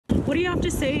What do you have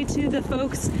to say to the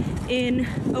folks in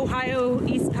Ohio,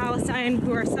 East Palestine,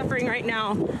 who are suffering right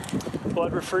now? Well,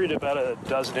 I'd refer you to about a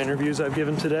dozen interviews I've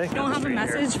given today. You don't have a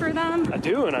message for them? I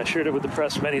do, and I shared it with the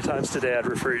press many times today. I'd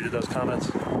refer you to those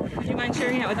comments. Would you mind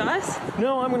sharing it with us?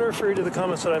 No, I'm going to refer you to the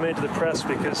comments that I made to the press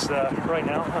because right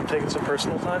now I'm taking some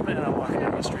personal time and I'm walking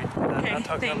down the street. Okay, I'm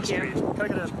talking down the street.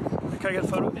 Can I get a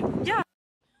photo of you? Yeah.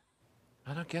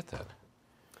 I don't get that.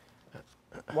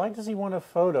 Why does he want a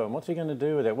photo, and what's he going to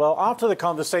do with it? Well, after the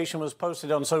conversation was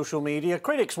posted on social media,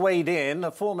 critics weighed in.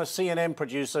 A former CNN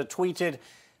producer tweeted,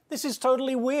 "This is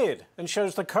totally weird and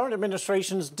shows the current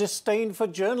administration's disdain for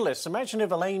journalists. Imagine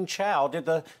if Elaine Chao did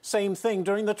the same thing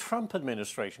during the Trump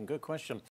administration." Good question.